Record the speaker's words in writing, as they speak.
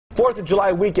4th of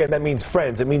July weekend, that means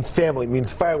friends, it means family, it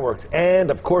means fireworks,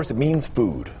 and of course it means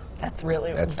food. That's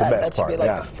really, that's the best part. That should be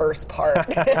like the first part.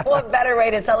 What better way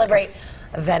to celebrate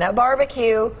than a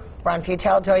barbecue? Ron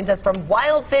Futel joins us from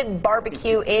Wild Fig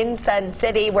BBQ in Sun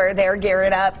City, where they're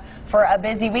gearing up for a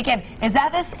busy weekend. Is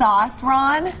that the sauce,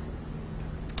 Ron?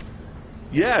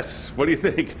 Yes. What do you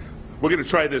think? We're going to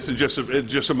try this in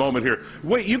just a moment here.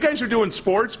 Wait, you guys are doing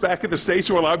sports back at the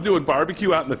station while I'm doing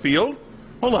barbecue out in the field?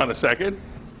 Hold on a second.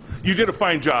 You did a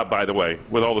fine job, by the way,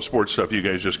 with all the sports stuff you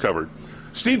guys just covered.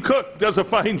 Steve Cook does a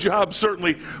fine job,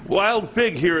 certainly. Wild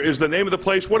Fig here is the name of the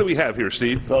place. What do we have here,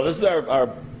 Steve? So this is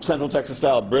our Central Texas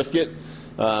style brisket.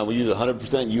 We use 100%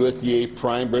 USDA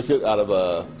prime brisket out of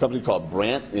a company called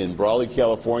Brandt in Brawley,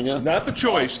 California. Not the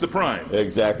choice, the prime.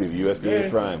 Exactly, the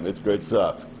USDA prime. It's good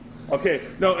stuff. Okay,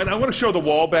 no, and I want to show the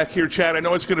wall back here, Chad. I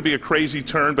know it's going to be a crazy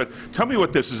turn, but tell me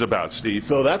what this is about, Steve.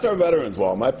 So that's our veterans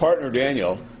wall. My partner,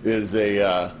 Daniel, is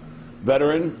a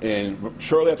veteran, and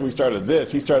shortly after we started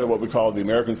this, he started what we call the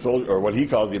American Soldier, or what he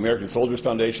calls the American Soldiers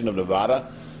Foundation of Nevada.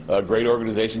 A great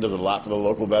organization, does a lot for the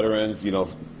local veterans, you know,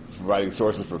 providing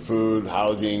sources for food,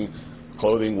 housing,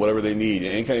 clothing, whatever they need.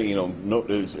 And kind of, you know,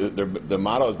 their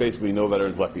motto is basically no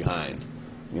veterans left behind.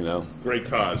 You know, great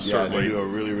cause, yeah, certainly. They do a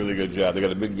really, really good job. They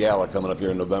got a big gala coming up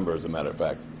here in November, as a matter of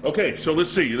fact. Okay, so let's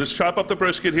see. Let's chop up the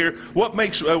brisket here. What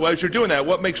makes, as you're doing that,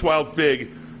 what makes Wild Fig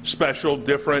special,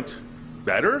 different,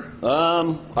 better?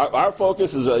 Our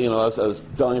focus is, you know, as I was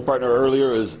telling your partner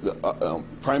earlier, is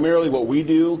primarily what we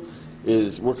do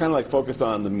is we're kind of like focused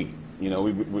on the meat. You know,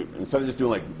 we instead of just doing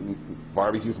like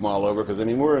barbecue from all over, because I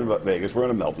mean we're in Vegas, we're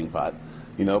in a melting pot,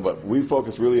 you know, but we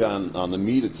focus really on the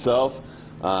meat itself.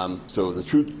 So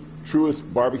the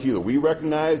truest barbecue that we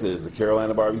recognize is the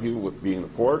Carolina barbecue, with being the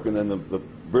pork, and then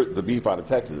the beef out of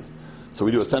Texas. So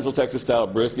we do a Central Texas style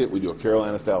brisket, we do a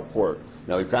Carolina style pork.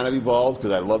 Now we've kind of evolved,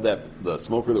 because I love the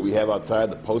smoker that we have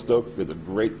outside, the post oak. It's a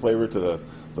great flavor to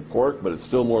the pork, but it's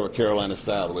still more of a Carolina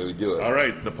style the way we do it. All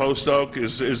right, the post oak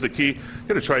is the key. I'm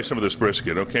going to try some of this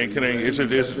brisket, okay?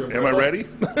 Am I ready?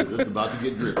 It's about to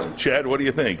get drippy. Chad, what do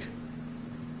you think?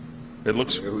 It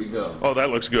looks. Here we go. Oh, that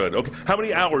looks good. Okay, how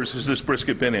many hours has this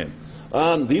brisket been in?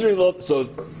 These are so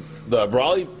the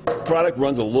Brawley product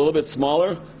runs a little bit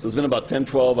smaller, so it's been about 10,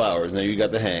 12 hours. Now you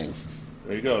got the hang.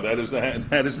 There you go. That is the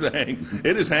hang.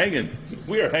 It is hanging.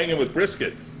 We are hanging with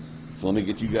brisket. So let me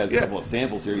get you guys a couple of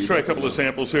samples here. Let's try a couple of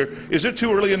samples here. Is it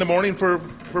too early in the morning for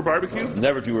barbecue?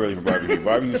 Never too early for barbecue.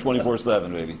 Barbecue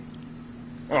 24/7, baby.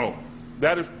 Oh,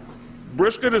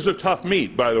 brisket is a tough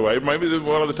meat, by the way. Maybe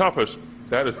one of the toughest.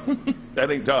 That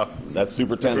ain't tough. That's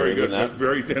super tender, very good. isn't that? That's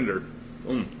very tender.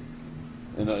 Mm.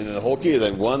 And the whole key is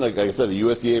that one, like I said, the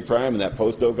USDA prime and that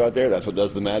post oak out there, that's what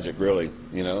does the magic, really.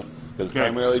 You know, because it's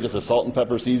primarily just a salt and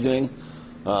pepper seasoning,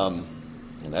 and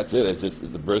that's it. It's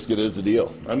just the brisket is the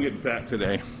deal. I'm getting fat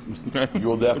today. You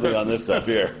will definitely on this stuff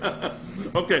here.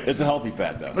 Okay. It's a healthy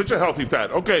fat, though. It's a healthy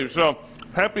fat. Okay, so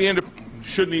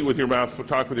shouldn't eat with your mouth.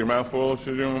 Talk with your mouth full.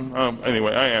 Should you?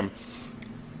 Anyway, I am.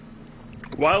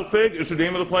 Wild Fig is the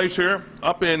name of the place here,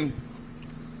 up in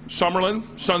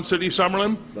Summerlin, Sun City,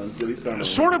 Summerlin. Sun City,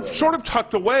 Summerlin. Sort of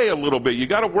tucked away a little bit. You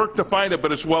got to work to find it,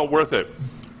 but it's well worth it.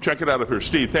 Check it out up here.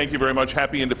 Steve, thank you very much.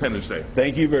 Happy Independence Day.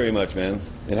 Thank you very much, man.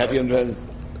 And happy Independence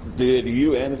Day to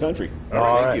you and the country. All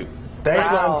right. Thank you. Thanks,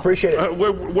 Ron. Appreciate it.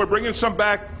 We're bringing some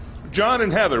back. John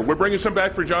and Heather. We're bringing some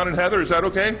back for John and Heather. Is that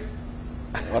okay?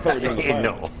 Well, I thought we were doing the fire.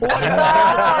 No.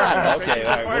 Okay,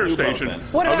 all right. Fire station.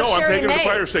 What about no, I'm Sherry taking and the Nate?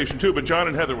 fire station too, but John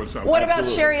and Heather would some. What about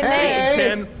Sherry and Nate?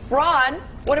 Ken. Ron,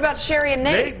 what about Sherry and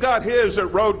Nate? Nate got his at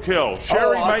Roadkill.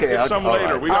 Sherry might get some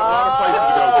later. Right. We got a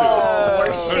lot of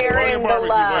places to go to. We're sharing the barbecue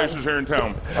love. places here in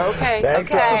town. Okay.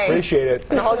 Thanks, Ron. Appreciate it.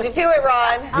 I'll hold you to it,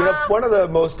 Ron. You know, one of the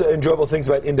most enjoyable things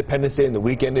about Independence Day and the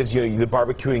weekend is, you know, the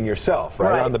barbecuing yourself,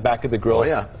 right? On the back of the grill. Oh,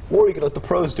 yeah. Or you can let the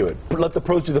pros do it. Let the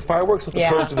pros do the fireworks, let the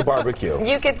pros do the barbecue.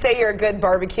 You could say you're a good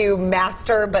barbecue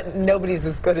master, but nobody's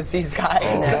as good as these guys.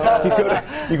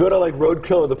 Oh. You go to like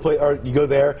Roadkill or you go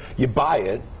there, you buy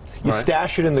it, you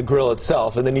stash it in the grill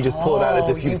itself, and then you just pull it out as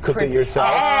if you've cooked it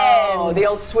yourself. Oh, the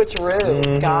old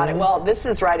switcheroo. Got it. Well, this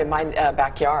is right in my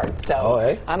backyard,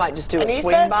 so I might just do a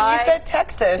swing by. You said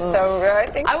Texas, so I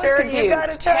think I was sure confused. you got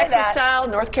to try Texas that. style,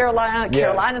 North Carolina,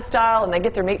 Carolina style, and they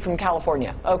get their meat from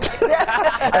California. Okay.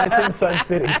 And it's in Sun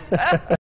City.